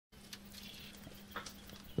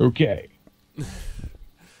Okay.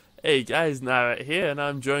 Hey guys, Nyrat here, and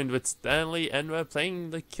I'm joined with Stanley, and we're playing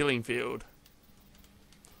the Killing Field.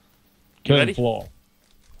 You Killing ready? floor.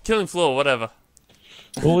 Killing Floor, whatever.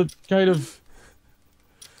 Well, it's kind of...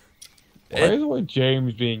 Why is it like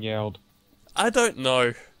James being yelled? I don't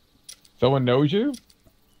know. Someone knows you?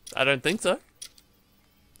 I don't think so.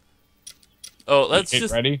 Oh, let's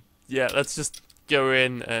just... Ready? Yeah, let's just go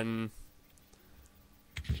in and...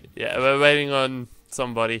 Yeah, we're waiting on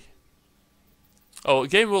somebody. Oh,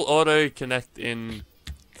 game will auto-connect in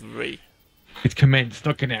 3. It's commenced,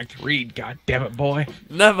 not connect. Read, god damn it, boy.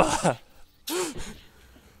 Never!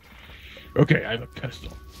 Okay, I have a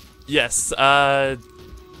pistol. Yes,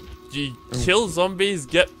 you kill zombies,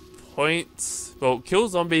 get points. Well, kill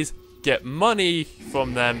zombies, get money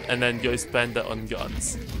from them, and then go spend it on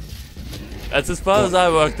guns. That's as far as I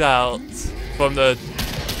worked out from the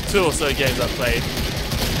 2 or so games I've played.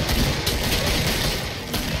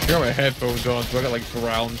 I got my headphones on, so I got like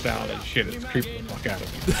surround sound and shit. It's creeping the fuck out of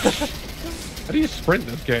me. How do you sprint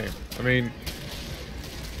this game? I mean...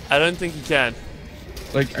 I don't think you can.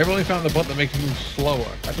 Like, I've only found the button that makes you move slower.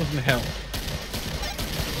 That doesn't help.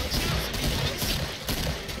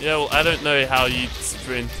 Yeah, well, I don't know how you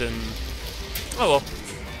sprint and... Oh well.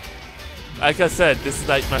 Like I said, this is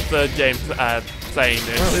like my 3rd game playing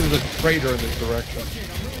this. Apparently there's a traitor in this direction.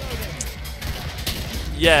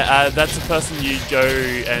 Yeah, that's the person you go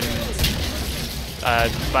and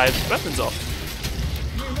buy weapons off.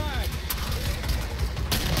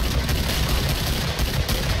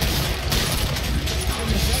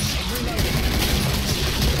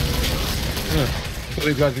 So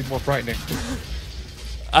these guys need more frightening.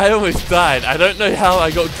 I almost died. I don't know how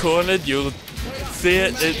I got cornered. You'll see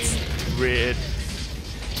it. It's weird.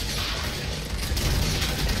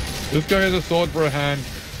 This guy has a sword for a hand,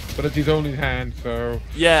 but it's his only hand, so...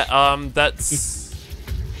 Yeah, that's...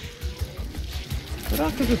 What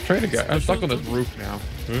else is this traitor guy? I'm stuck on this roof now.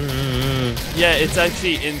 Yeah, it's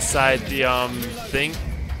actually inside the, thing.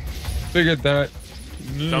 Figured that.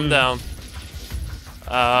 Come down.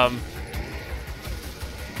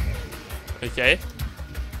 Okay.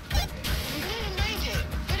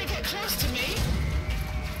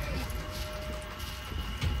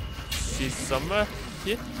 She's somewhere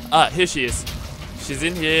here? Ah, here she is. She's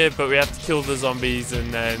in here, but we have to kill the zombies,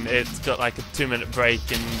 and then it's got like a 2-minute break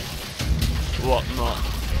and whatnot.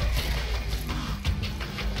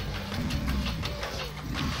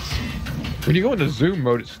 When you go into zoom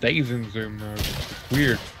mode, it stays in zoom mode. It's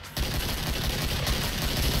weird.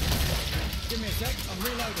 Give me a sec, I'm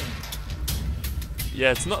reloading.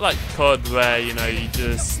 Yeah, it's not like COD where, you know, you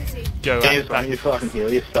just go out James, back. you fucking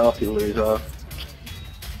heal yourself, you loser.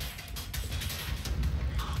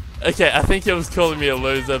 Okay, I think it was calling me a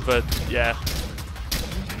loser, but yeah.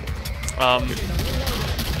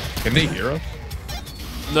 Can they hear us?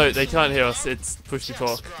 No, they can't hear us. It's push to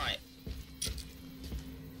talk.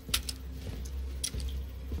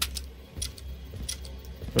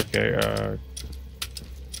 Okay,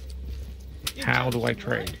 how do I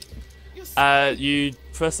trade? You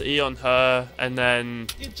press E on her, and then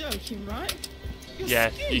You're joking, right?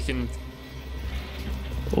 yeah, you can.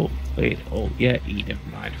 Oh, wait, oh, yeah, E, never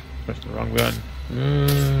mind. Pressed the wrong gun.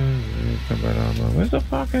 Where's the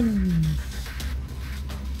fucking...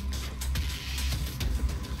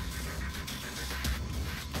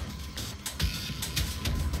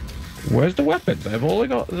 Where's the weapons? I've only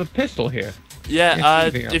got the pistol here. Yeah,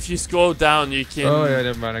 if you scroll down, you can. Oh yeah,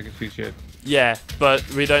 never mind. I can see shit. Yeah, but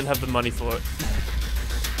we don't have the money for it.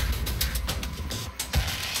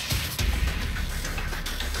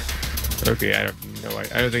 Okay, I don't know.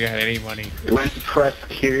 I don't think I had any money. When you press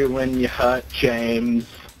Q when you hurt James.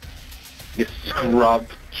 You scrub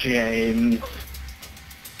James.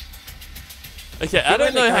 Okay, I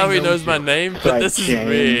don't know how he knows my name, but this is James,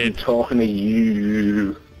 weird. I'm talking to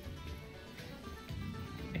you.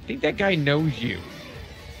 I think that guy knows you.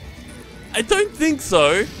 I don't think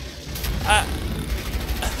so.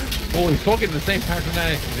 Well, he's talking in the same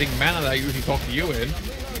patronizing manner that I usually talk to you in.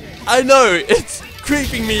 I know, it's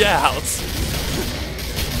creeping me out.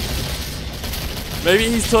 Maybe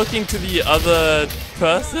he's talking to the other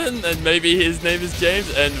person, and maybe his name is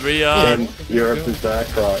James, and we are... James, you're a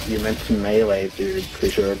berserker. You meant to melee, dude,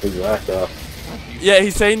 because you're a berserker. Yeah,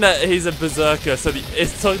 he's saying that he's a berserker, so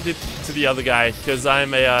it's talking to the other guy, because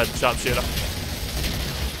I'm a sharpshooter.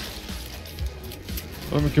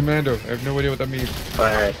 I'm a commando. I have no idea what that means.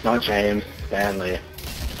 Alright, not James, Stanley.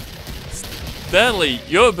 Stanley,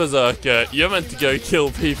 you're a berserker. You're meant to go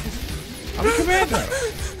kill people. I'm a commando.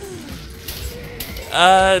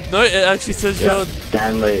 No, it actually says you're...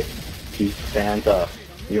 Stanley, he's Santa.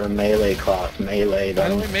 You're a melee class. Melee By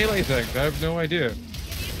the them. way, melee things. I have no idea.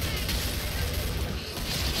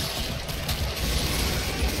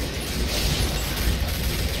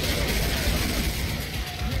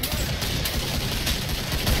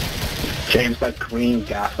 James, that green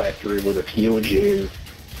gas I threw would have healed you.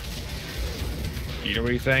 You know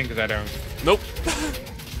what he's saying? Because I don't. Nope.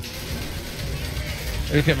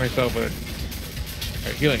 I just hit myself with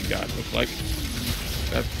a healing gun. Looks like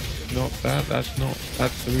that's not that. That's not.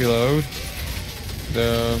 That's the reload.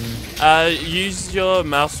 Use your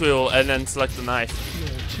mouse wheel and then select the knife.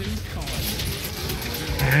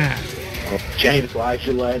 James, why'd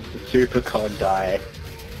you let the super cod die?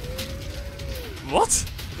 What?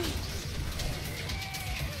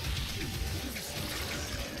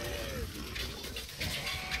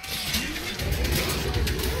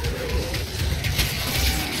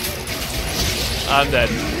 I'm dead.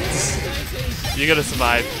 You're gonna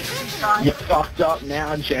survive. You fucked up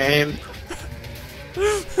now, James.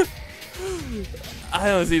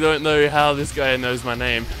 I honestly don't know how this guy knows my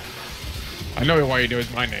name. I know why you know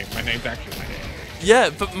it's my name. My name's actually my name. Yeah,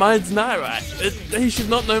 but mine's Nyrat. He should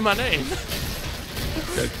not know my name.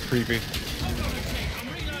 That's creepy.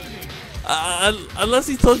 Unless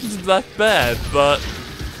he's talking to Black Bear, but...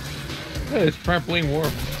 Yeah, it's trampoline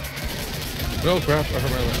warp. Oh crap, I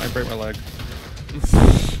hurt my leg. I break my leg.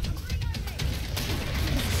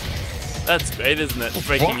 That's great, isn't it?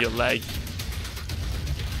 Breaking your leg.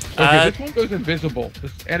 Okay, this one goes invisible.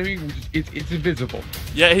 This enemy, it's invisible.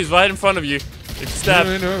 Yeah, he's right in front of you. If you stab...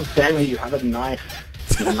 No. Stanley, you have a knife.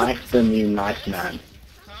 You knife them, you knife man.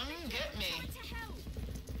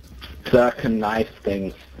 Circle knife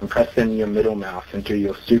thing and press in your middle mouse and do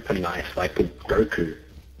your super knife like a Goku.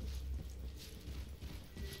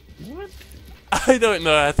 What? I don't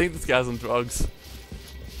know, I think this guy's on drugs.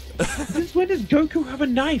 Since when does Goku have a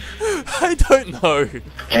knife? I don't know.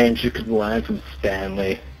 James, you could learn from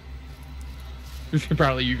Stanley.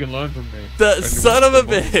 Apparently you can learn from me. The son of a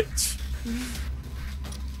bitch!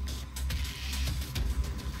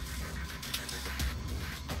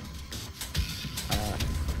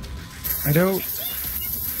 I don't...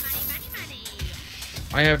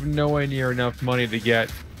 I have nowhere near enough money to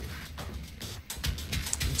get...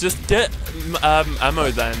 Just get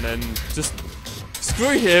ammo then, and just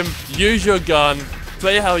screw him, use your gun,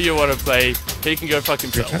 play how you want to play, he can go fuck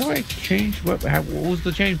himself. How do I change what was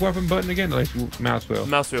the change weapon button again? Like mouse wheel.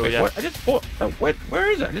 Mouse wheel, Wait, yeah. what? I just bought... where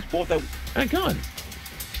is it? I just bought that gun.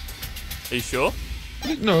 Are you sure?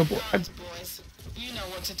 No, Boys, you know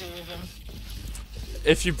what to do with them.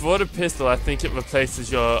 If you bought a pistol, I think it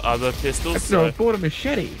replaces your other pistols. no, I bought a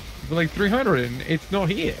machete for like 300 and it's not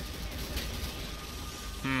here.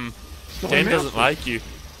 It's not Game my doesn't mouse like you.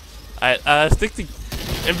 Alright, stick to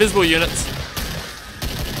invisible units.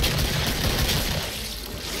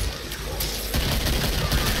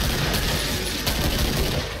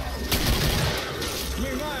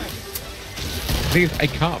 The thing is, I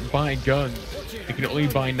can't buy guns. I can only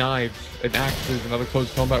buy knives and axes and other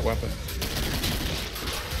close combat weapons.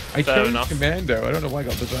 I Fair chose enough. Commando. I don't know why I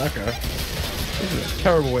got Berserker. This is a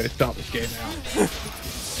terrible way to start this game out.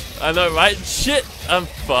 I know, right? Shit, I'm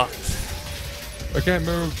fucked. I can't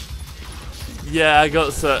move. Yeah, I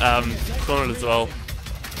got cornered as well.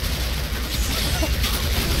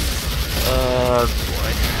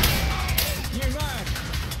 Boy.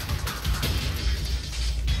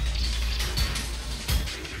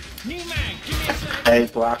 New mag, give me a sec. Hey,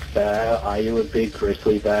 Black Bear, are you a big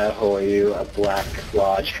grizzly bear or are you a black,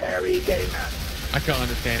 large, hairy gay man? I can't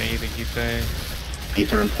understand anything he's saying.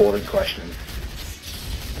 These are important questions.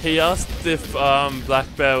 He asked if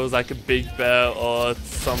Black Bear was like a big bear or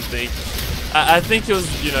something. I think it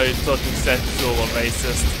was, you know, talking sexual or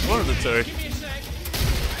racist. One of the two.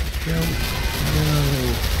 No.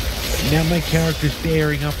 Now my character's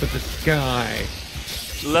staring up at the sky.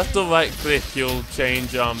 Left or right click, you'll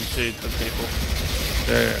change to the people.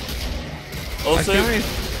 Also,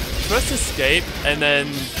 press escape and then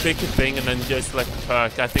pick a thing and then go select a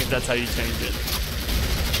perk. I think that's how you change it.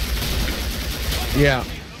 Yeah.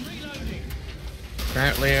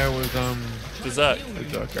 Apparently I was Berserk.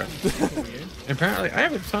 Berserker. Apparently I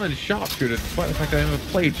have a ton of sharpshooter despite the fact I never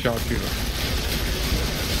played sharpshooter.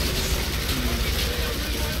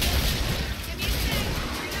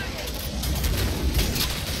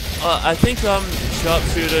 I think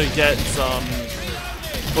sharpshooter gets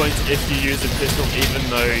points if you use a pistol even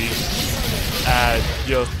though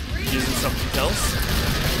you're using something else.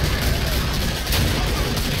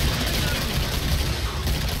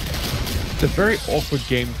 It's a very awkward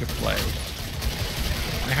game to play.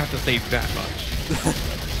 I have to say that much.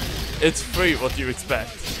 It's free, what do you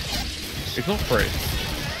expect? It's not free.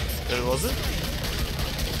 It wasn't?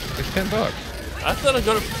 It's $10. I thought I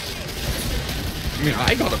got it. I mean,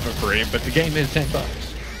 I got it for free, but the game is $10.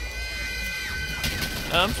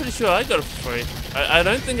 I'm pretty sure I got it for free. I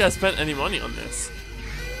don't think I spent any money on this.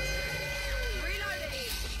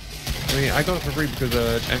 I mean, I got it for free because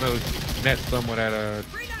Emma met someone at a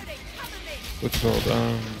what's it called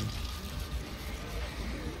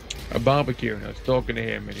a barbecue, and I was talking to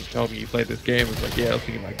him, and he told me he played this game. I was like, yeah, I was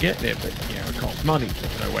thinking about getting it, but you know, it costs money. So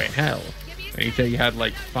there's no way in hell. And he said he had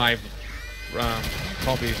like 5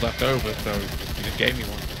 copies left over, so he just gave me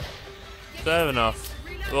one. Fair enough.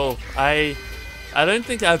 Well, I don't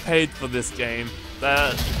think I paid for this game.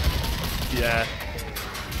 Yeah.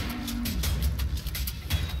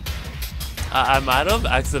 I might have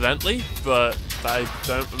accidentally, but I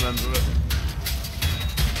don't remember it.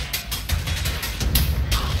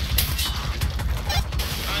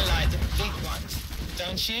 I like the big ones,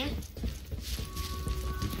 don't you?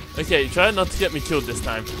 Okay, try not to get me killed this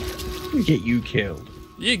time. We get you killed.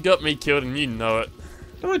 You got me killed and you know it.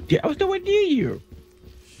 No, I was nowhere near you.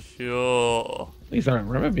 Sure. At least I don't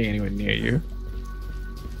remember being anywhere near you.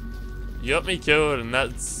 You got me killed and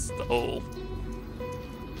that's the whole.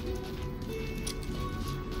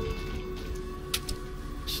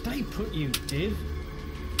 Stay put, you div.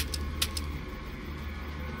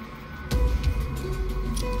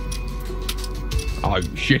 Oh, you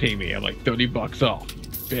shitting me? I'm like $30 off, you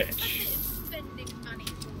bitch.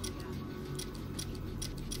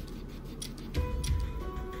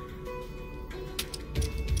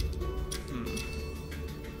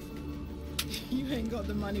 You ain't got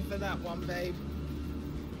the money for that one, babe.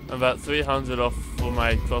 I'm about 300 off for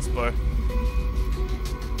my crossbow.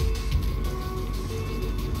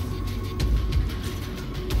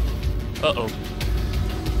 Uh-oh.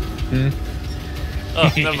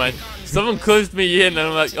 Oh, never mind. Someone closed me in and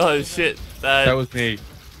I'm like, oh shit. That was me.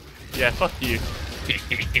 Yeah, fuck you.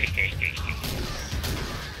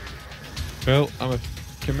 Well, I'm a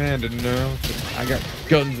commander now, so I got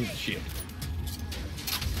guns and shit.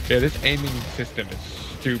 Yeah, this aiming system is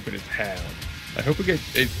stupid as hell. I hope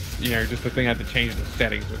it's you know, just the thing I have to change the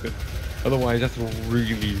settings with it. Otherwise, that's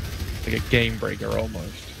really like a game breaker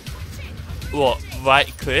almost. What,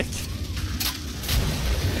 right click?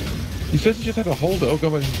 He says you just have to hold it. Oh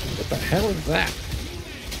god, what the hell is that?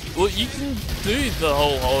 Well, you can do the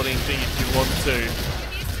whole holding thing if you want to.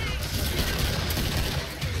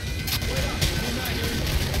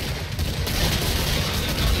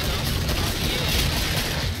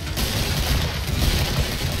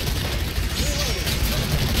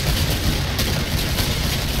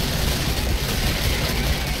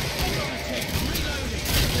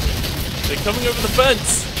 They're coming over the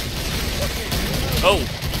fence! Oh,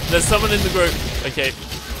 there's someone in the group. Okay,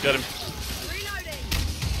 got him.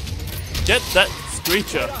 Get that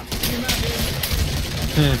screecher.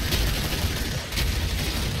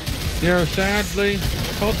 You know, sadly,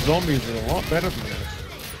 COD Zombies is a lot better than this.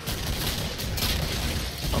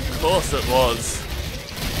 Of course it was.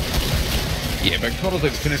 Yeah, but COD was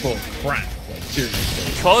like pinnacle of crap. Like,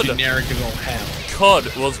 seriously. COD? Generic as all hell.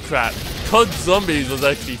 COD was crap. COD Zombies was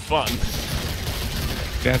actually fun.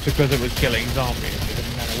 That's because it was killing zombies. It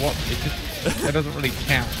doesn't matter what. It just that doesn't really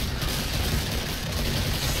count.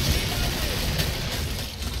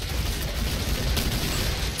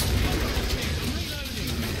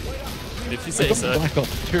 If you I say got so. Black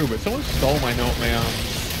Ops 2, but someone stole my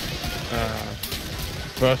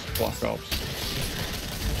first Black Ops.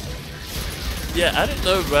 Yeah, I don't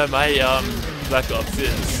know where my Black Ops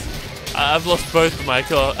is. I've lost both of my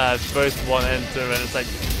both 1 and 2, and it's like,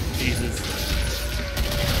 Jesus.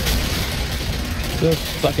 They're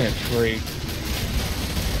stuck in a tree.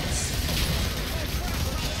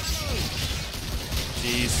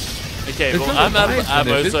 Jeez. Okay, There's well no I'm out of revives for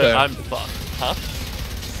ammo, this, is so there? I'm fucked. Huh?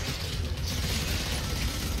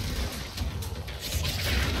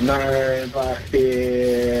 Nervous.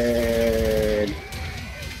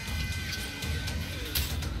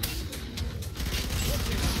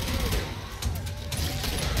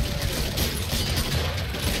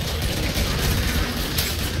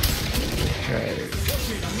 Okay.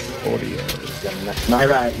 Audio.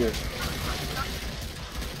 Nyrat,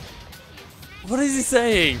 What is he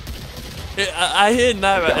saying? I hear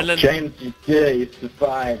Nyrat and then... James, you did. You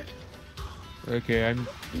survived. Okay, I'm.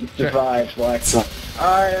 You survived. Like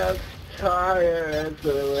I am tired to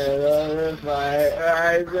the fight,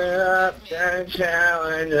 rising up and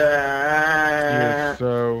challenge. You're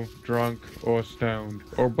so drunk or stoned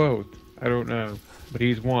or both. I don't know, but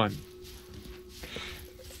he's one.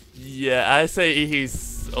 Yeah, I say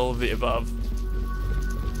he's all of the above.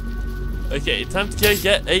 Okay, time to go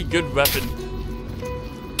get a good weapon.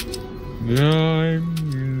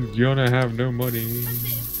 I'm gonna have no money.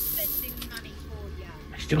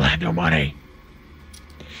 I still have no money.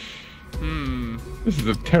 This is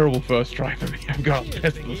a terrible first try for me. I've got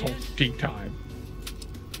pissed this whole peak time.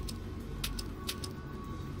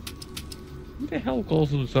 Who the hell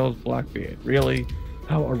calls themselves Blackbeard? Really?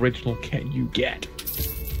 How original can you get?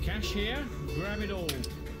 Cash here, grab it all.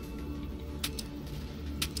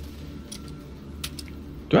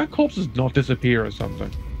 Do our corpses not disappear or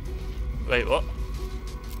something? Wait, what?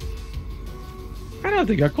 I don't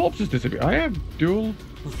think our corpses disappear. I have dual.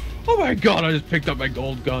 Oh my god! I just picked up my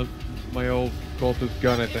gold gun, my old cultist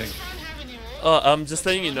gun. I think. Oh, just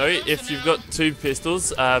letting you know, if you've got 2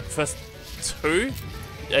 pistols, press 2,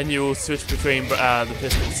 and you'll switch between the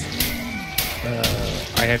pistols.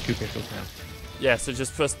 I have 2 pistols now. Yeah, so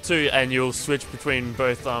just press 2, and you'll switch between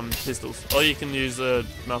both pistols. Or you can use a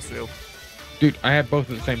mouse wheel. Dude, I have both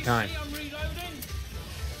at the same time.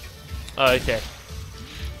 Oh, okay.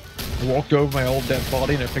 I walked over my old dead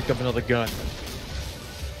body and I picked up another gun.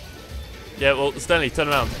 Yeah, well, Stanley, turn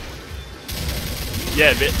around.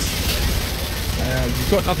 Yeah, bitch.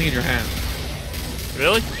 You've got nothing in your hand.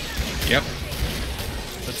 Really? Yep.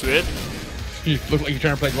 That's weird. You look like you're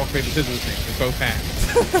trying to play rock, paper, scissors with me with both hands.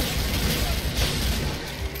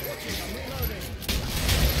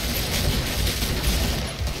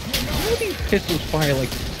 Why do these pistols fire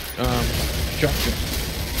like shotguns?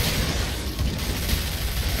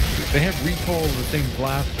 They have recoil of the same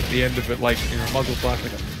blast at the end of it, like muzzle blast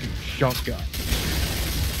like a shotgun.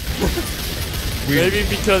 Maybe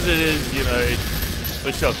because it is, you know,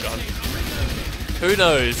 a shotgun. Who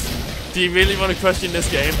knows? Do you really want to question this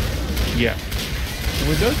game? Yeah. And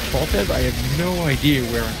with those crossheads, I have no idea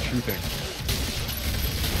where I'm shooting.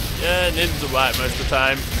 Yeah, ninjas are right most of the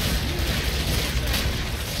time.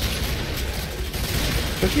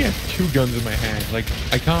 Especially I have 2 guns in my hand. Like,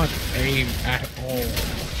 I can't aim at all.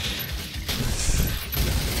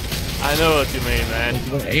 I know what you mean, man.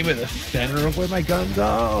 Do I aim at the center of where my guns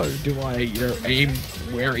are? Or do I, aim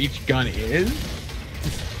where each gun is?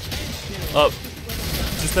 Oh,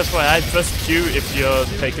 just FYI, press Q if you're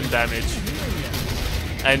taking damage.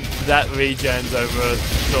 And that regens over a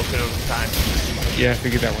short period of time. Yeah, I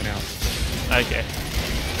figured that one out. Okay.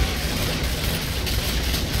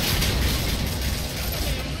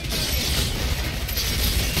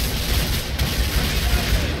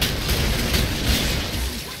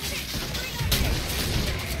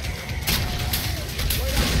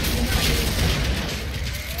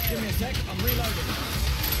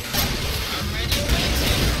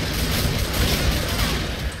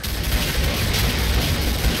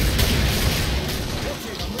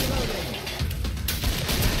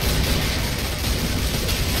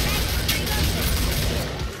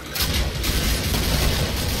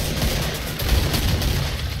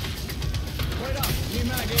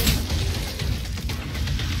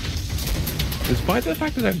 Despite the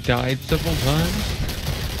fact that I've died several times,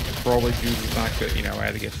 probably due to the fact that, I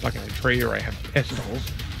had to get stuck in a tree or I have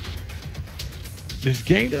pistols, this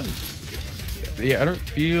game doesn't... Yeah, I don't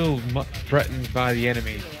feel much threatened by the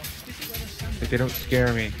enemies. Like, they don't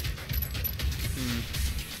scare me.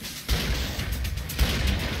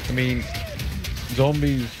 I mean,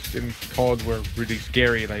 zombies in COD were really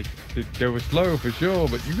scary. Like, they were slow for sure,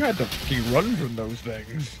 but you had to fucking run from those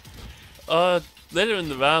things. Later in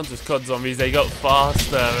the rounds with COD zombies, they got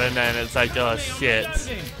faster, and then it's like, oh shit.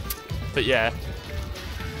 But yeah.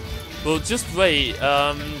 Well, just wait.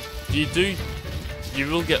 You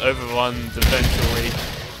will get overrun eventually.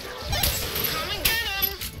 Come and get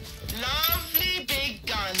 'em. Lovely big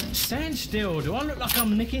guns. Stand still. Do I look like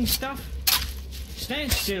I'm nicking stuff?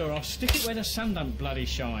 Stand still or I'll stick it where the sun don't bloody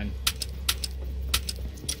shine.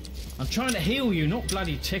 I'm trying to heal you, not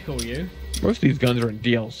bloody tickle you. Most of these guns are in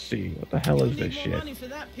DLC. What the hell is this shit? Money for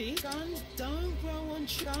that, Pete. Guns don't grow on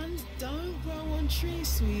trees,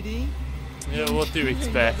 sweetie. Yeah, what do you Ain't got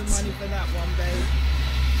expect? the money for that one, babe.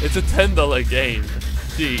 It's a $10 game.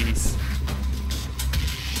 Jeez.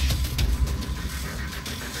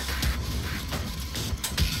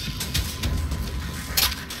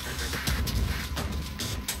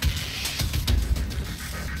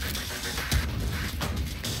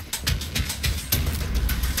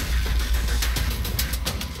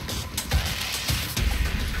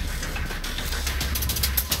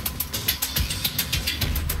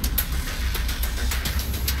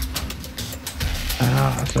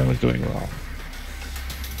 So I was doing wrong.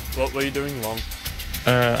 What were you doing wrong?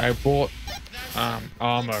 I bought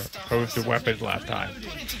armor opposed to weapons last time.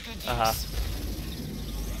 Uh-huh.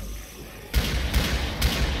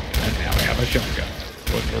 And now I have a shotgun.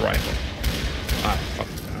 With a rifle. I don't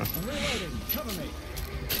fucking know.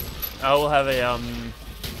 I will have a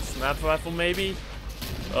sniper rifle maybe.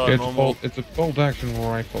 Oh, normal. It's a bolt action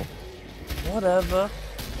rifle. Whatever.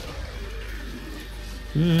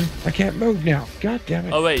 I can't move now. God damn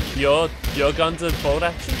it. Oh wait, your gun's a bolt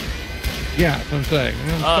action? Yeah, that's what I'm saying.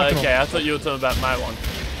 Oh, okay. I thought you were talking about my one.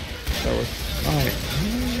 That was fine.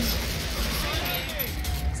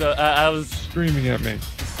 So I was Screaming at me.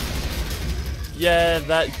 Yeah,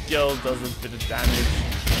 that girl does a bit of damage.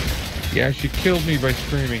 Yeah, she killed me by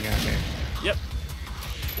screaming at me. Yep.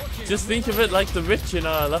 Just think of it like the rich in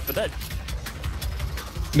Left 4 Dead.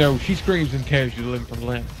 No, she screams and tears you limb from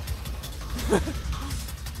limb.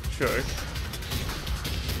 True.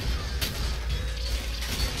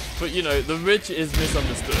 But you know, the rich is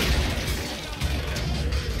misunderstood.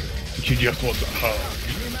 She just wants a hug.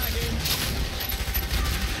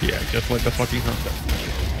 Yeah, just like the fucking hunter.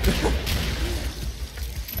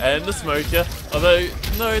 And the smoker. Although,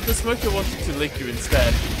 no, the smoker wanted to lick you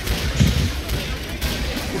instead.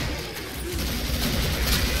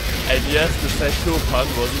 And yes, the sexual pun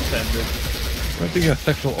was intended. I don't think a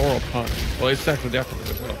sexual oral pun. Well, it's sexual definitely,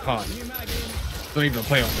 but it's not a pun. It's not even a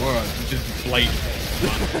play on words, it's just blatant.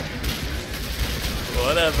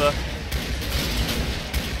 Whatever.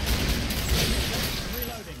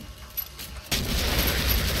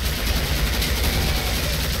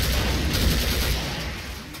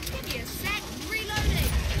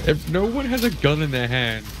 If no one has a gun in their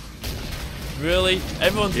hand, Really?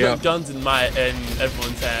 Everyone's got guns in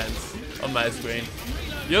everyone's hands on my screen.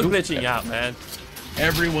 You're glitching out, man.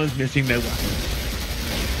 everyone's missing their weapon.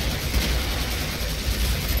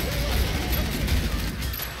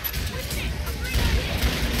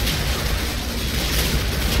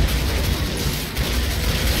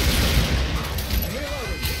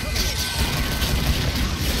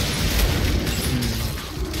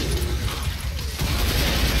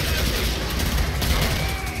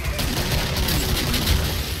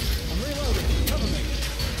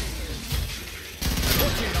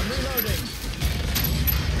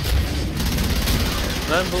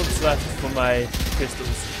 Nine bullets left for my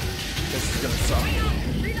pistols. This is gonna suck.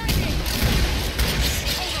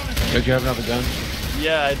 Don't you have another gun?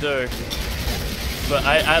 Yeah, I do. But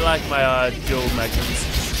I like my dual magnums.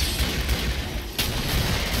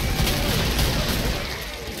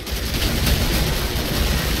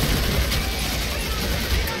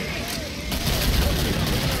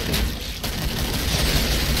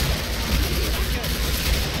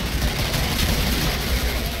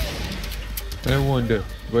 I wonder,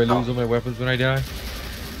 do I lose all my weapons when I die?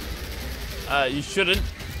 You shouldn't.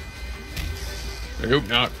 I hope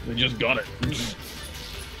not. I just got it. Stand still.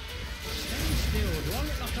 Do I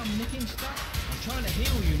look like I'm nicking stuff? I'm trying to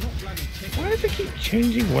heal you, not bloody tickle. Why does it keep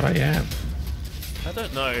changing what I am? I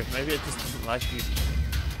don't know. Maybe it just doesn't like you.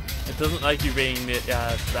 It doesn't like you being that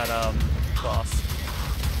class.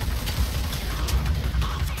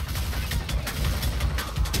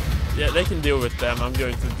 Yeah, they can deal with them. I'm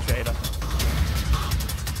going to the trader.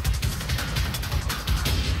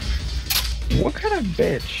 What kind of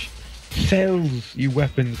bitch sells you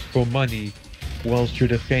weapons for money whilst you're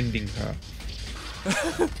defending her?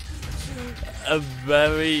 A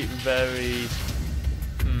very, very...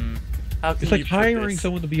 How can It's like you put hiring this?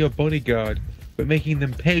 someone to be your bodyguard, but making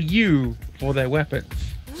them pay you for their weapons.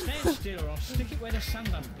 Stand still or I'll stick it where the sun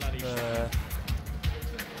don't bloody shine.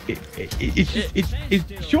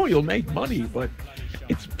 It's sure you'll make money, but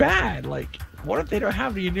it's bad. Like, what if they don't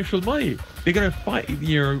have the initial money? They're gonna fight,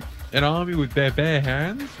 an army with their bare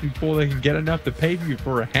hands before they can get enough to pay you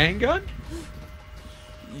for a handgun?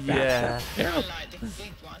 Yeah. I like the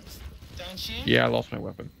big ones, don't you? Yeah, I lost my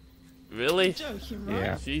weapon. Really? Joking, right?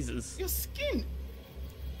 Yeah. Jesus. Your skin.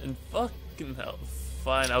 And fucking hell.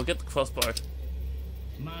 Fine, I'll get the crossbow.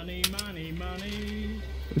 Money, money, money.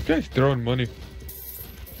 This guy's throwing money.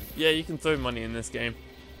 Yeah, you can throw money in this game.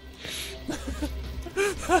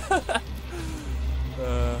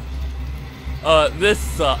 This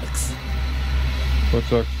sucks. What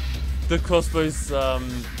sucks? The crossbow's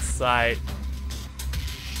sight.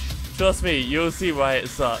 Trust me, you'll see why it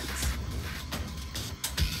sucks.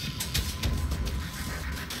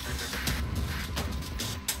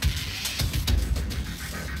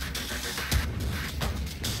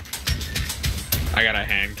 I got a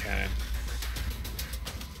hand cannon.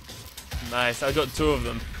 Nice, I got 2 of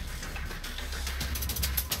them.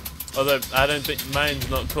 Although I don't think mine's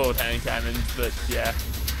not called hand cannons, but yeah,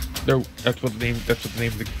 No, that's what the name of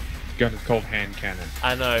the gun is called, hand cannon.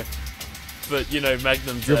 I know. But you know,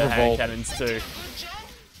 magnums Your are hand revolt. cannons too. Good job,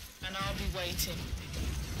 and I'll be waiting.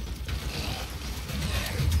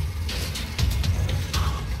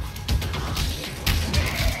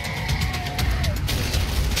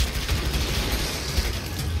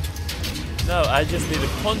 No, I just need a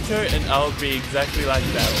poncho and I'll be exactly like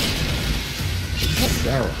Daryl. What's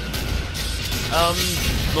Daryl?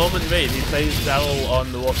 Norman Reed, he plays Daryl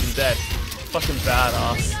on The Walking Dead. Fucking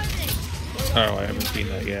badass. Oh, I haven't seen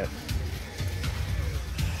that yet.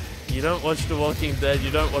 You don't watch The Walking Dead,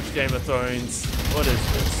 you don't watch Game of Thrones. What is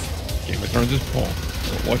this? Game of Thrones is porn.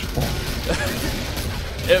 Don't watch porn.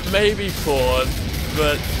 It may be porn,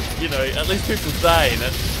 but, you know, at least people die in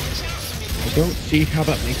it. I don't see how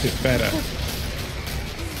that makes it better.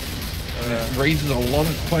 It raises a lot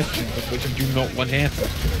of questions of which I do not want answers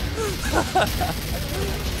to.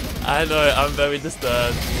 I know, I'm very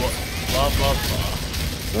disturbed. Blah, blah, blah.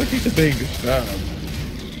 Don't think the being disturbed.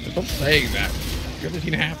 Stop saying that. You haven't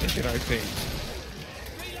seen half the shit I've seen.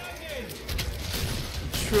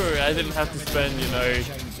 True, I didn't have to spend, you know,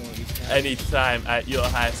 any time at your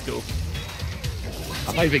high school.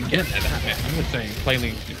 I'm not even getting at that, man. I'm just saying plainly,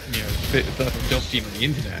 you know, stuff I've just seen on the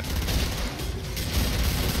internet.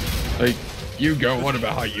 Like, you go on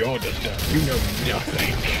about how you're disturbed. You know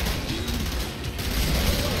nothing.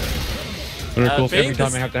 But of course, every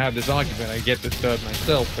time I have to have this argument, I get disturbed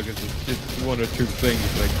myself because it's just one or two things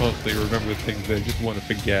that I constantly remember things that I just want to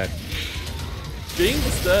forget. Being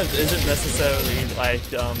disturbed isn't necessarily like,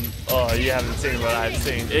 oh, you haven't seen what I've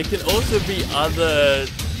seen. It can also be other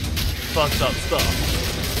fucked up stuff.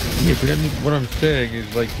 Yeah, but I mean, what I'm saying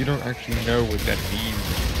is, like, you don't actually know what that means.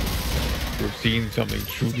 To have seen something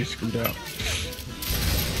truly screwed up.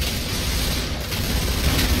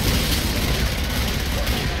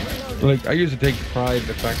 Like, I used to take pride in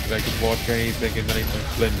the fact that I could watch anything and anything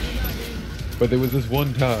flinch. But there was this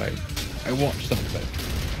one time, I watched something.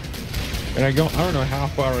 And I don't know how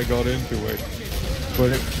far I got into it, but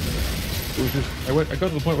it was just, I got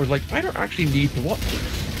to the point where it was like, I don't actually need to watch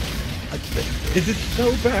this. Is it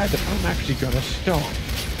so bad that I'm actually gonna stop?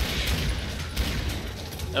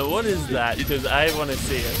 And what is that? Because I want to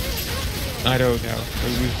see it. I don't know.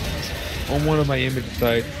 It was on one of my image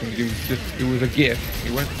sites, and it was a GIF.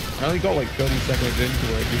 I only got like 30 seconds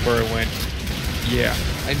into it before I went, yeah,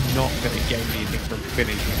 I'm not gonna get anything from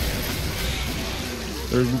finishing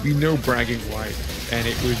it. There would be no bragging rights, and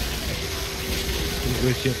it was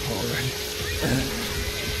just horrid.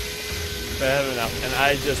 Fair enough. And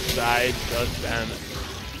I just died. God damn it.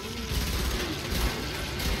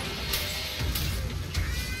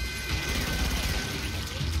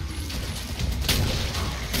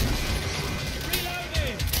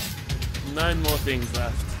 Nine more things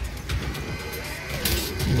left.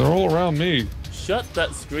 They're all around me. Shut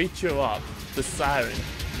that screecher up. The siren.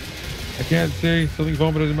 I can't see. Something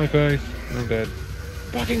vomited in my face. I'm dead.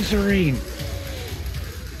 Fucking Serene!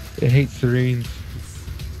 I hate Serenes.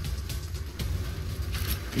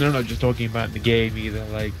 No, I'm not just talking about in the game either.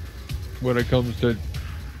 Like, when it comes to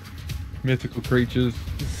mythical creatures,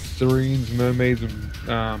 Serenes, mermaids,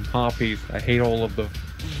 and harpies, I hate all of them.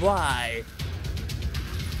 Why?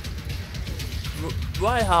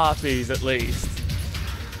 Why harpies, at least?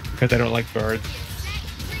 Because I don't like birds.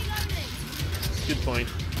 Good point.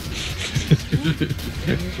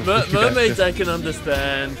 Mermaids I can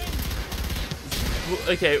understand.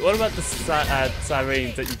 Okay, what about the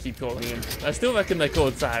sirens that you keep calling them? I still reckon they're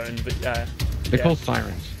called sirens, but They're yeah. called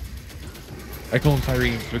sirens. I call them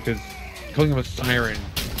sirens because calling them a siren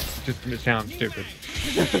just it sounds stupid.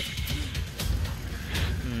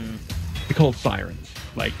 They're called sirens.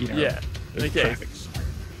 Like, you know. Yeah. the Okay. traffic siren.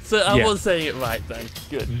 So I Yeah. was saying it right then.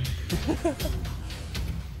 Good.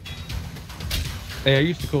 Hey, I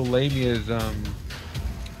used to call lamias,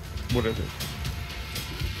 what is it?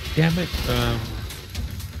 Damn it,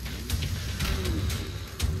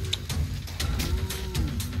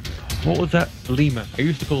 what was that? Lima. I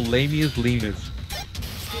used to call lamias lemurs.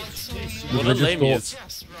 What are lamias?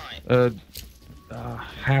 Just right.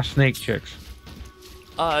 Half snake chicks.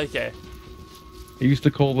 Ah, okay. I used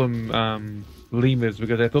to call them, lemurs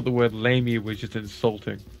because I thought the word lamia was just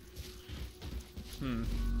insulting.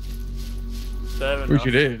 Fair enough. Which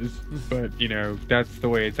it is, but, you know, that's the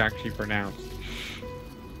way it's actually pronounced.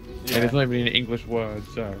 Yeah. And it's not even an English word,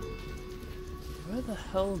 so... Where the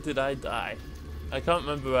hell did I die? I can't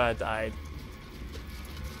remember where I died.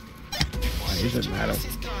 Why does it matter?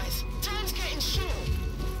 Guys, time's getting short.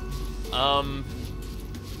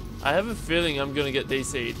 I have a feeling I'm gonna get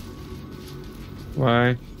DC'd.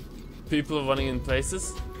 Why? People are running in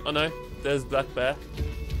places. Oh no, there's Black Bear.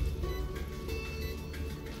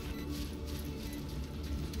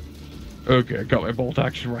 Okay, I got my bolt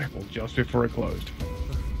action rifle just before it closed.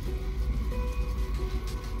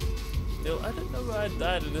 Yo, I don't know where I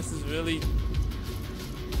died, and this is really,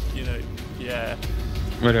 you know, yeah.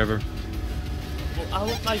 Whatever. Well, I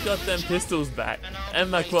want my goddamn pistols back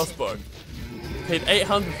and my crossbow. paid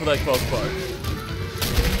 800 for that crossbow.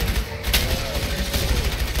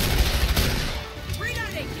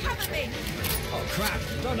 Reloading, cover me! Oh crap!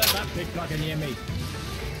 Don't let that big bugger near me.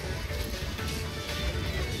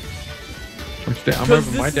 I'm Because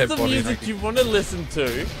over my this dead is the body. and I music can- you want to listen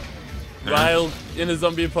to while in a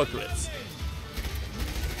zombie apocalypse.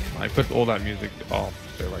 I put all that music off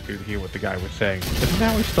so I could hear what the guy was saying. But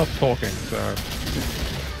now he stopped talking, so...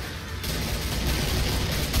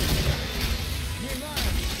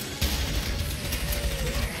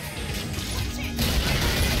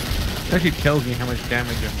 It actually tells me how much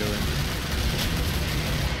damage I'm doing.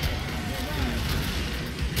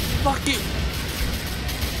 Fuck it!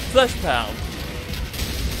 Flesh pound.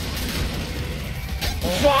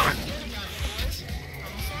 Fuck!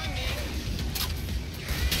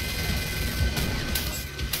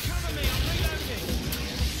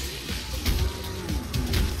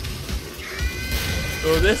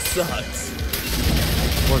 Oh, this sucks.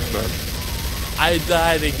 What's that? I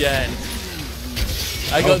died again.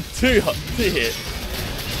 I got two hit.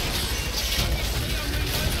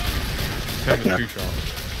 Having 2 shots.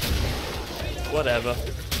 Whatever.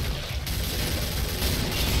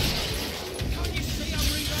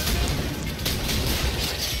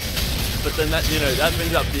 But then that, that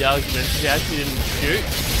brings up the argument. He actually didn't shoot.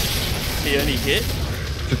 He only hit.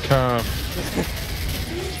 It's a term.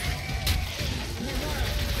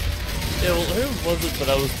 Yeah, well, who was it that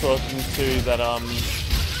I was talking to that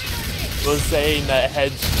was saying that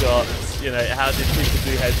headshots, how did people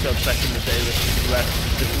do headshots back in the day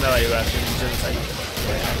with melee weapons? And it's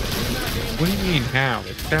like, What do you mean, how?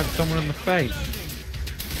 It stabbed someone in the face.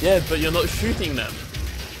 yeah, but you're not shooting them.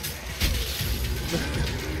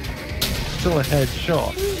 Still a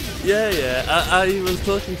headshot. Yeah. I was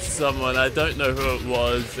talking to someone, I don't know who it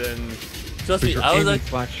was, and trust But me, you're I was aiming like,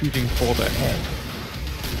 flat shooting for the head.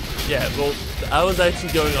 yeah, well, I was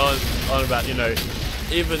actually going on about,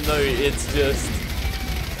 even though it's just,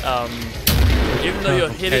 even though you're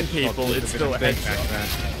hitting people, it's still a headshot.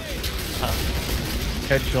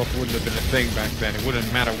 Headshots wouldn't have been a thing back then. It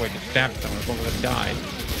wouldn't matter when you stabbed someone as long as it died.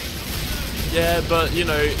 Yeah, but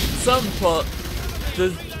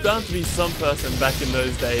there's bound to be some person back in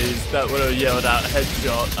those days that would have yelled out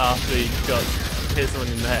headshot after he got hit someone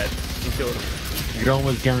in the head and killed him. You could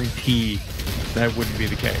almost guarantee that wouldn't be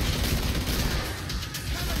the case.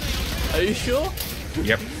 Are you sure?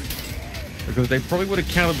 Yep. Because they probably would have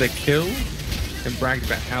counted their kills and bragged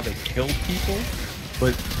about how they killed people,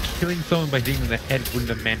 but killing someone by hitting them in the head wouldn't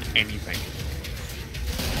have meant anything.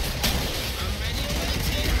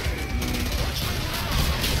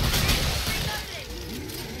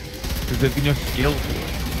 Because there'd be no skill to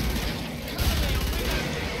it.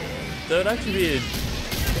 There would actually be a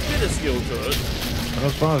bit of skill to it.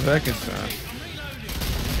 As far as I'm concerned.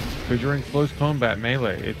 Because you're in close combat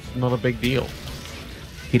melee, it's not a big deal.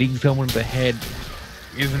 Hitting someone in the head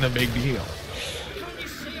isn't a big deal.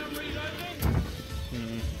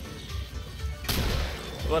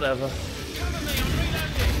 Whatever.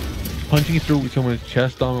 Punching through someone's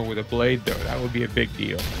chest armor with a blade, though, that would be a big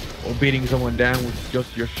deal. Or beating someone down with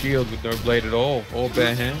just your shield with no blade at all, or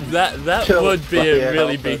bare hands. That Chill, would be fuck a yeah,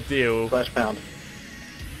 really Alpha. big deal. Flash pound.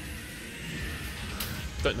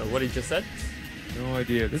 Don't know what he just said. No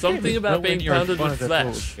idea. This Something game is about nowhere being near as pounded fun with as I thought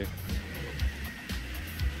it flesh. would be.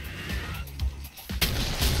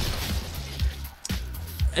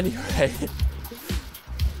 Anyway.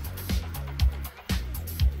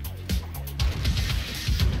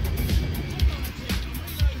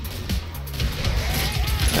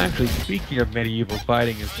 Actually, speaking of medieval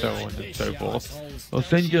fighting and so on and so forth, I'll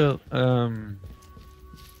send you a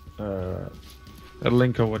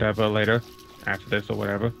link or whatever later, after this or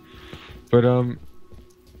whatever. But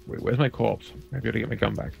wait, where's my corpse? Maybe I gotta get my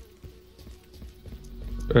gun back.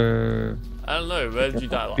 I don't know, where did you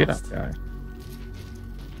die Did last? I die?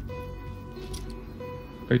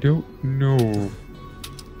 I don't know.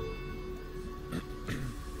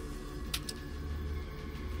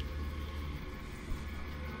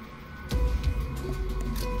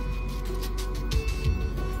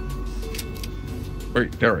 Wait,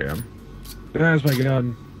 there I am. There's my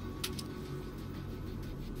gun.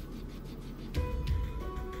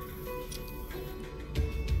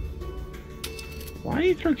 Why do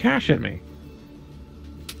you throw cash at me?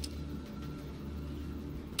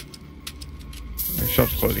 My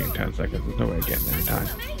shop's closing in 10 seconds. There's no way of getting there in time.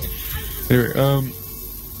 Anyway,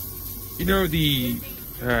 you know the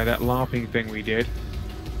that LARPing thing we did?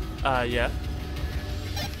 Yeah.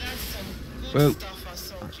 Well,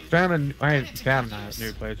 I had found a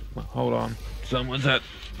new place. Hold on. Someone's at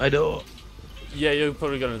my door. Yeah, you're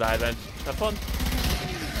probably gonna die then. Have fun.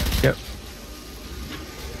 Yep.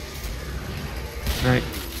 Right.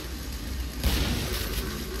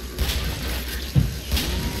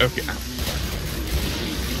 Okay. Ow.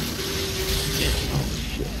 Oh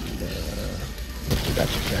shit.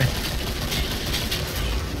 That's okay.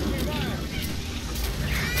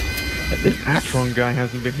 This Atron guy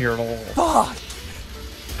hasn't been here at all. Fuck!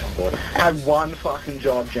 Had one fucking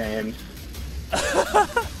job, James.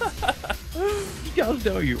 He does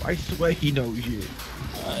know you. I swear he knows you.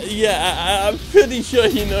 Yeah, I'm pretty sure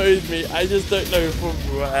he knows me. I just don't know from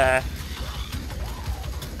where.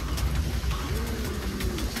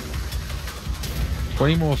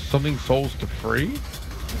 20 more something souls to free?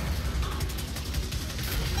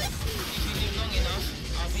 Long enough,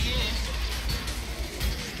 I'll be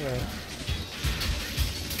here.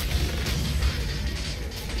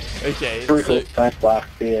 Okay, Brutal so fat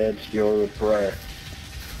Blackbeard, you're a bro.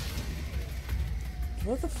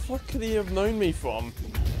 where the fuck could he have known me from?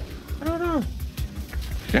 I don't know.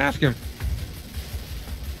 Just ask him.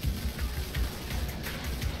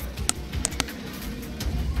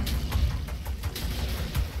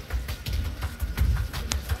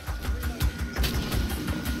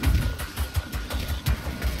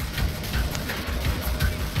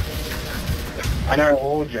 I know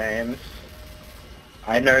all, James.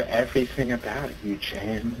 I know everything about you,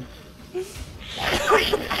 James.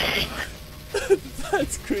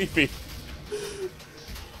 That's creepy.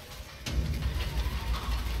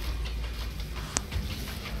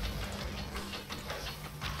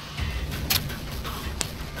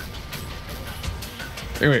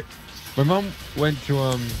 Anyway, my mom went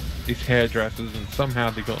to these hairdressers and somehow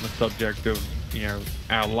they got on the subject of, you know,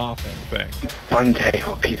 our laughing thing. One day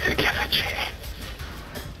we'll be together, James.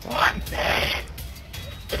 One day.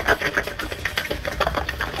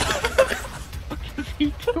 What's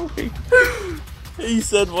he doing? He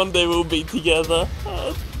said one day we'll be together.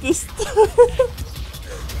 This.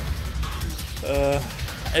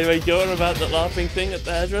 Anyway, go on about the laughing thing at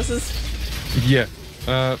the hairdressers. Yeah.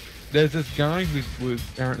 There's this guy who was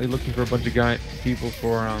apparently looking for a bunch of people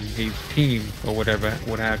for his team or whatever,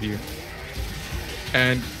 what have you.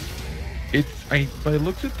 And by the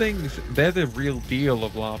looks of things, they're the real deal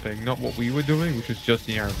of LARPing, not what we were doing, which is just,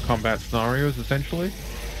 you know, combat scenarios essentially.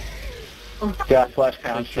 Yeah, flesh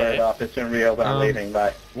pound Okay. straight up. It's in real, but I'm leaving,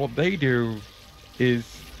 bye. What they do is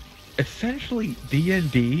essentially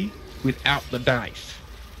D&D without the dice.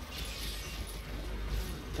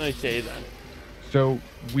 Okay then. So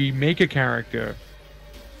we make a character,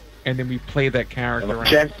 and then we play that character. out.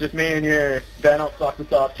 James, just me and you. Ben, I'll suck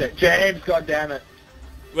this off. James, goddammit.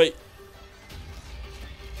 Wait.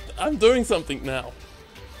 I'm doing something now.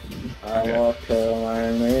 I walk the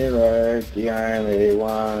lonely road, the only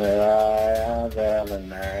one that I have ever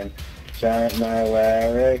known. Don't know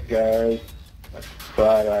where it goes,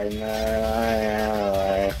 but I know I am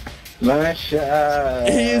alone. My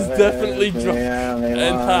shadow He is definitely is the drunk only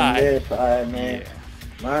and one high. beside me.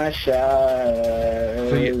 My shadow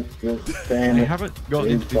So is the same. I haven't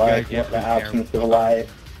gotten into It's these like guys yet. the absence of light.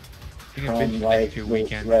 I think I've From been like next 2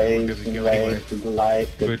 weekends. We're rays gonna and go anyway. rays of light.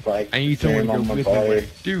 But It's like I need someone to go on my with me when I body.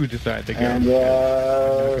 do decide to go. And I'm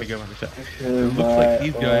not gonna go on the set. It looks like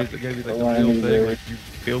these guys are gonna be like the real thing where you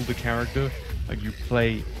build a character and you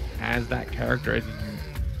play as that character, and you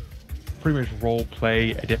pretty much role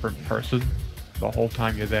play a different person the whole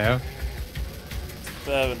time you're there.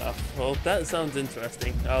 Fair enough. Well, that sounds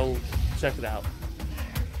interesting. I'll check it out.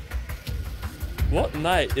 What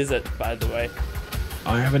night is it, by the way?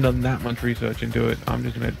 I haven't done that much research into it. I'm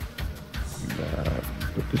just gonna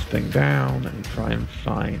put this thing down and try and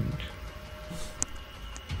find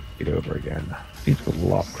it over again. It's got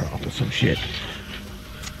Lovecraft or some shit.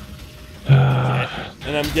 Okay.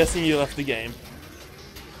 And I'm guessing you left the game.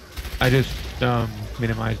 I just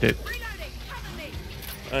minimized it. Reloading! Cover me!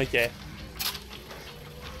 Okay.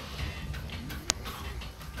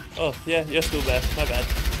 Oh, yeah, you're still there. My bad.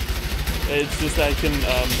 It's just I can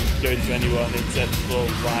go to anyone except for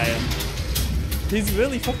Ryan. He's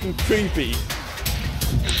really fucking creepy.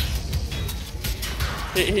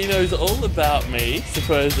 He knows all about me,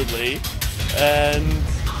 supposedly. And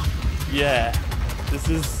yeah, this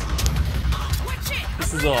is Watch it!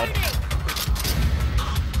 This I'm is odd. reloading.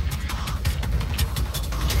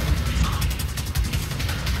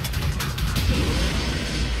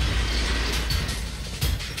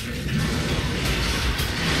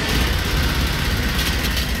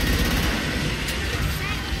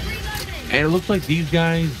 And it looks like these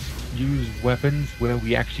guys use weapons where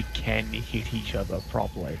we actually can hit each other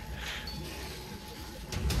properly.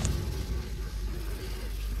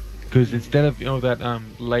 Because instead of, you know, that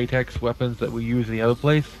latex weapons that we use in the other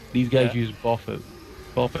place, these guys Yeah. use buffers.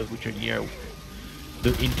 Buffers, which are, you know,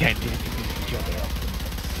 the intended to Shut up.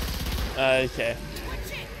 Okay.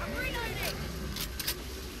 Watch it! I'm reloading!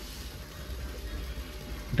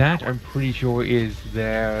 That, I'm pretty sure, is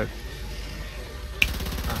their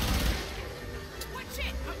Watch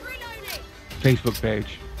it! I'm reloading! Facebook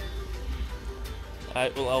page.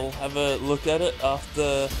 Alright, well, I'll have a look at it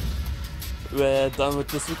after we're done with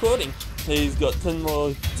this recording. He's got 10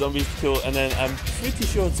 more zombies to kill, and then I'm pretty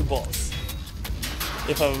sure it's a boss.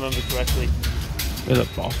 If I remember correctly. There's a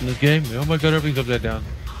boss in this game? Oh my god, everything's upside down.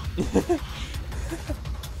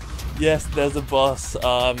 Yes, there's a boss.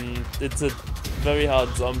 It's a very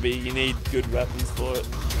hard zombie. You need good weapons for it.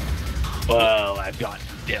 Well, I've got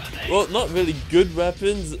nothing. Well, not really good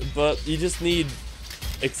weapons, but you just need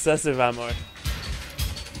excessive ammo.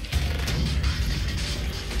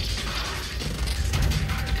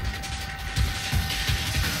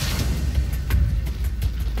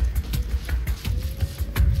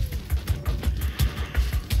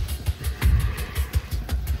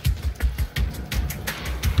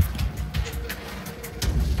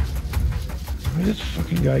 Where's this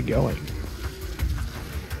fucking guy going?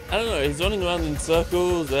 I don't know, he's running around in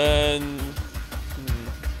circles and...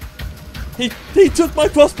 He took my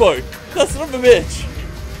crossbow! That's not a bitch!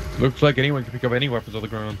 Looks like anyone can pick up any weapons on the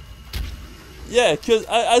ground. Yeah, cause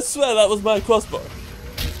I swear that was my crossbow.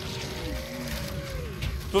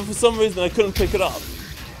 But for some reason I couldn't pick it up.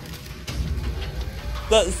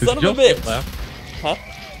 That son of a Just him bitch! left. Huh?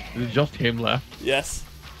 There's just him left. Yes.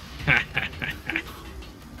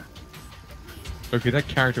 Okay, that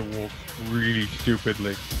character walks really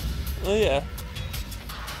stupidly. Oh yeah.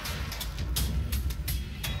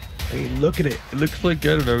 I mean, look at it. It looks like,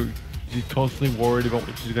 I don't know, he's constantly worried about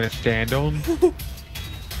what she's going to stand on.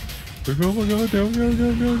 Like, oh my god, no,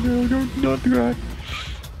 not do that.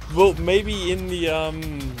 Well, maybe in the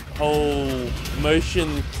whole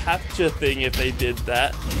motion capture thing, if they did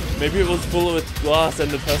that, maybe it was full of glass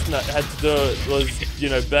and the person that had to do it was, you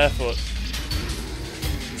know, barefoot.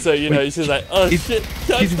 So, you know, Wait, she's like, oh it's, shit,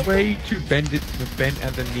 He's way too bent at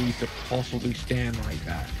the knees to possibly stand like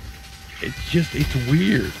that. It's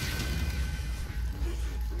weird.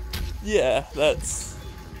 Yeah, that's...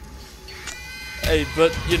 Hey,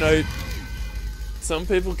 but, you know, some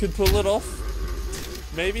people could pull it off.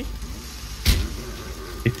 Maybe?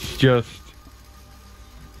 It's just...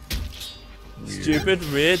 weird.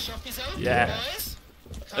 Stupid, weird. Shop is open, Yeah. boys.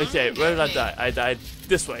 Okay, where did I die? I died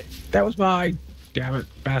this way. That was mine. Damn it,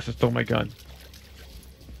 bastard stole my gun.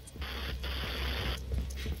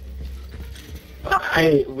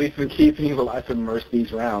 Hey, we've been keeping you alive for most of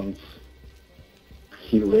these rounds.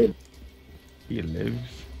 He lived. He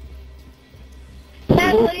lives.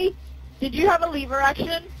 Henley, did you have a lever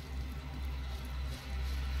action?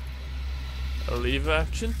 A leave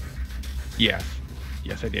action? Yes.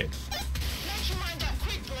 Yes, I did. Let your mind up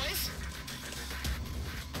quick, boys.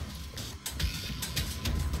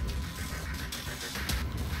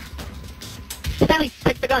 Henley,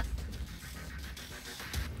 pick the gun.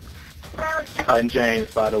 And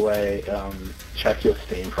James, by the way, check your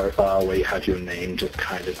Steam profile where you have your name just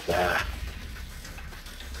kind of there.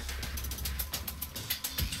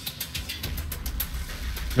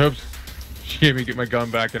 Oops. She made me get my gun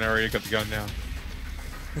back and I already got the gun now.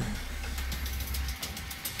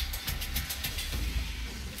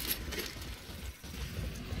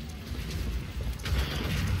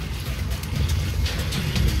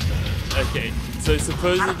 Okay, so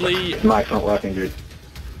supposedly Mike's not working, dude.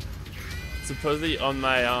 on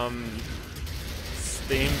my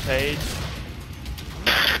Steam page,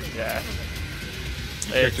 yeah,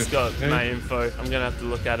 it's got my info. I'm gonna have to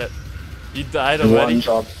look at it. You died already? One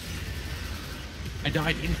job. I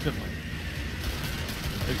died instantly.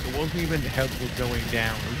 Like, it wasn't even health was going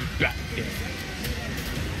down. It was just back dead.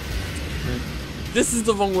 This is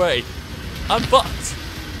the wrong way. I'm fucked.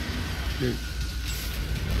 Dude.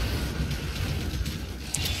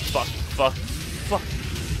 Fuck.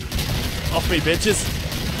 Off me, bitches.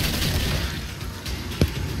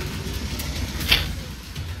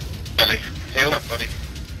 Buddy, heal up, buddy.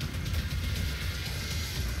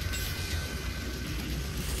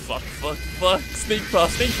 Fuck. Sneak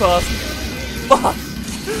past. Fuck.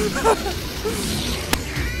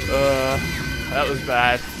 That was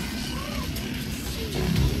bad.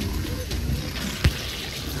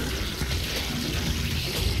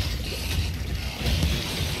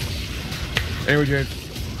 Anyway, James,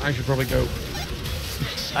 I should probably go.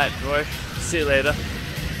 Alright, boy. See you later.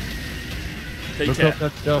 Take Look care. up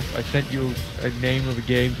that stuff. I sent you a name of a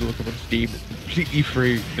game to look up on Steam. It's completely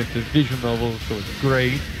free. It's a visual novel, so it's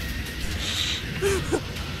great.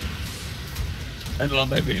 I love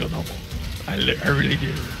my visual novel. I really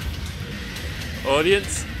do.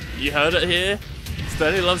 Audience, You heard it here.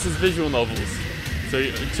 Stanley loves his visual novels, so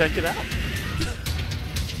check it out.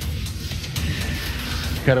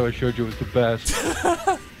 Kato, I showed you was the best.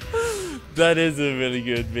 That is a really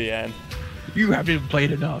good VN. You haven't even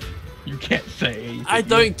played enough. You can't say anything. I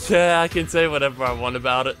don't care. I can say whatever I want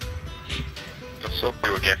about it. So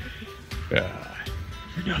you again.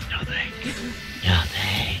 Nothing.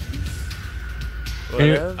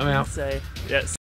 Whatever I'm out. you say. Yes.